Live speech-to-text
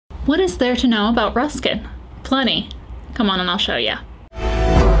What is there to know about Ruskin? Plenty. Come on and I'll show you.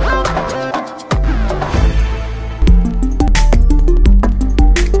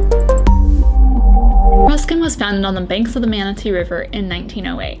 Ruskin was founded on the banks of the Manatee River in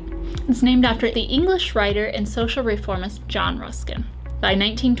 1908. It's named after the English writer and social reformist John Ruskin. By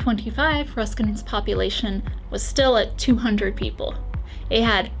 1925, Ruskin's population was still at 200 people. It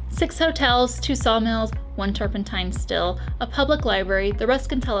had 6 hotels, 2 sawmills, 1 turpentine still, a public library, the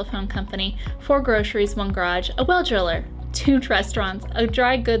Ruskin Telephone Company, 4 groceries, 1 garage, a well driller, 2 restaurants, a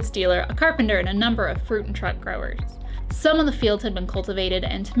dry goods dealer, a carpenter, and a number of fruit and truck growers. Some of the fields had been cultivated,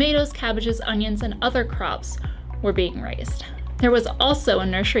 and tomatoes, cabbages, onions, and other crops were being raised. There was also a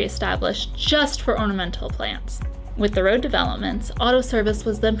nursery established just for ornamental plants. With the road developments, auto service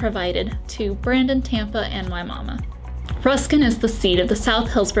was then provided to Brandon, Tampa, and Wimauma. Ruskin is the seat of the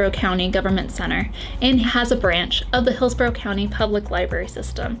South Hillsborough County Government Center and has a branch of the Hillsborough County Public Library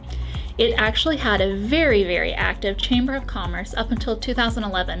System. It actually had a very, very active Chamber of Commerce up until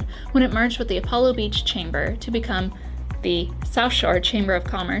 2011 when it merged with the Apollo Beach Chamber to become the South Shore Chamber of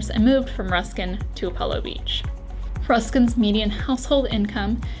Commerce and moved from Ruskin to Apollo Beach. Ruskin's median household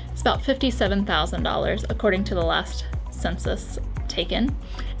income is about $57,000 according to the last census taken,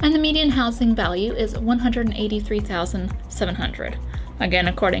 and the median housing value is $183,700, again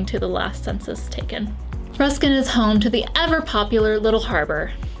according to the last census taken. Ruskin is home to the ever-popular Little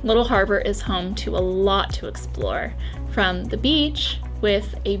Harbor. Little Harbor is home to a lot to explore, from the beach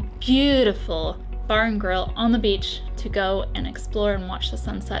with a beautiful bar and grill on the beach to go and explore and watch the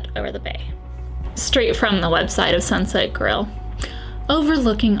sunset over the bay. Straight from the website of Sunset Grill.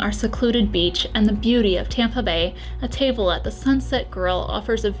 Overlooking our secluded beach and the beauty of Tampa Bay, a table at the Sunset Grill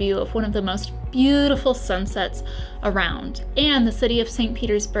offers a view of one of the most beautiful sunsets around, and the city of St.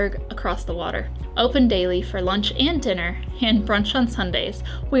 Petersburg across the water. Open daily for lunch and dinner, and brunch on Sundays,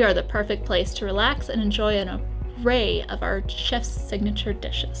 we are the perfect place to relax and enjoy an array of our chef's signature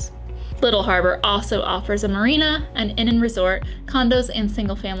dishes. Little Harbor also offers a marina, an inn and resort, condos, and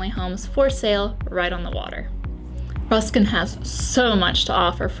single-family homes for sale right on the water. Ruskin has so much to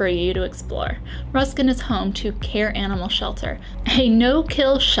offer for you to explore. Ruskin is home to Care Animal Shelter, a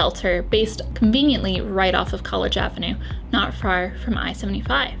no-kill shelter based conveniently right off of College Avenue, not far from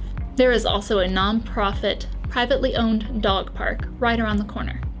I-75. There is also a non-profit, privately owned dog park right around the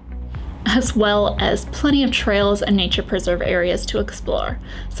corner, as well as plenty of trails and nature preserve areas to explore,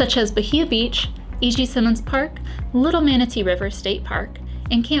 such as Bahia Beach, E.G. Simmons Park, Little Manatee River State Park,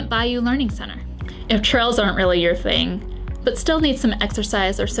 and Camp Bayou Learning Center. If trails aren't really your thing, but still need some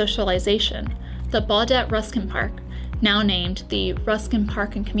exercise or socialization, the Baudette Ruskin Park, now named the Ruskin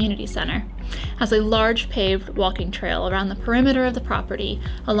Park and Community Center, has a large paved walking trail around the perimeter of the property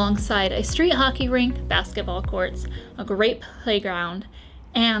alongside a street hockey rink, basketball courts, a great playground,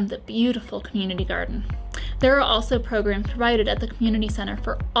 and the beautiful community garden. There are also programs provided at the community center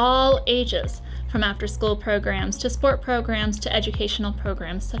for all ages, from after-school programs to sport programs to educational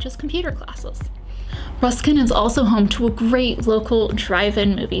programs such as computer classes. Ruskin is also home to a great local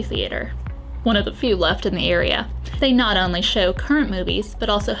drive-in movie theater, one of the few left in the area. They not only show current movies, but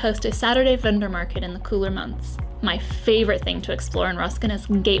also host a Saturday vendor market in the cooler months. My favorite thing to explore in Ruskin is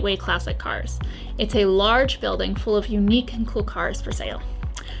Gateway Classic Cars. It's a large building full of unique and cool cars for sale.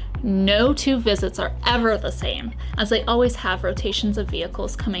 No 2 visits are ever the same, as they always have rotations of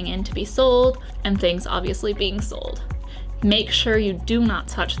vehicles coming in to be sold and things obviously being sold. Make sure you do not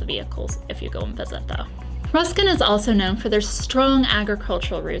touch the vehicles if you go and visit though. Ruskin is also known for their strong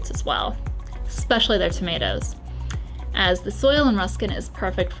agricultural roots as well, especially their tomatoes, as the soil in Ruskin is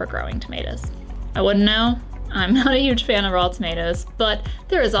perfect for growing tomatoes. I wouldn't know, I'm not a huge fan of raw tomatoes, but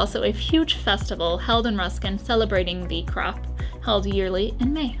there is also a huge festival held in Ruskin celebrating the crop, held yearly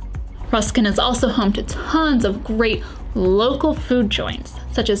in May. Ruskin is also home to tons of great local food joints,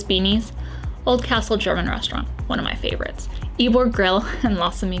 such as Beanie's, Old Castle German Restaurant, one of my favorites, Ybor Grill, and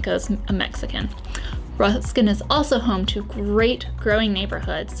Los Amigos, a Mexican. Ruskin is also home to great growing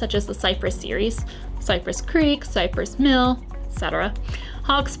neighborhoods such as the Cypress series, Cypress Creek, Cypress Mill, etc.,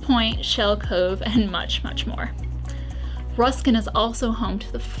 Hawks Point, Shell Cove, and much, much more. Ruskin is also home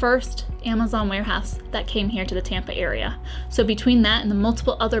to the first Amazon warehouse that came here to the Tampa area. So between that and the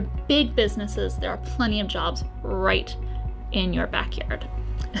multiple other big businesses, there are plenty of jobs right in your backyard.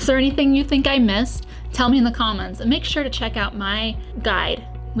 Is there anything you think I missed? Tell me in the comments, and make sure to check out my guide,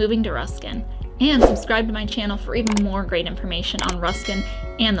 Moving to Ruskin, and subscribe to my channel for even more great information on Ruskin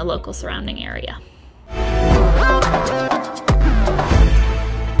and the local surrounding area.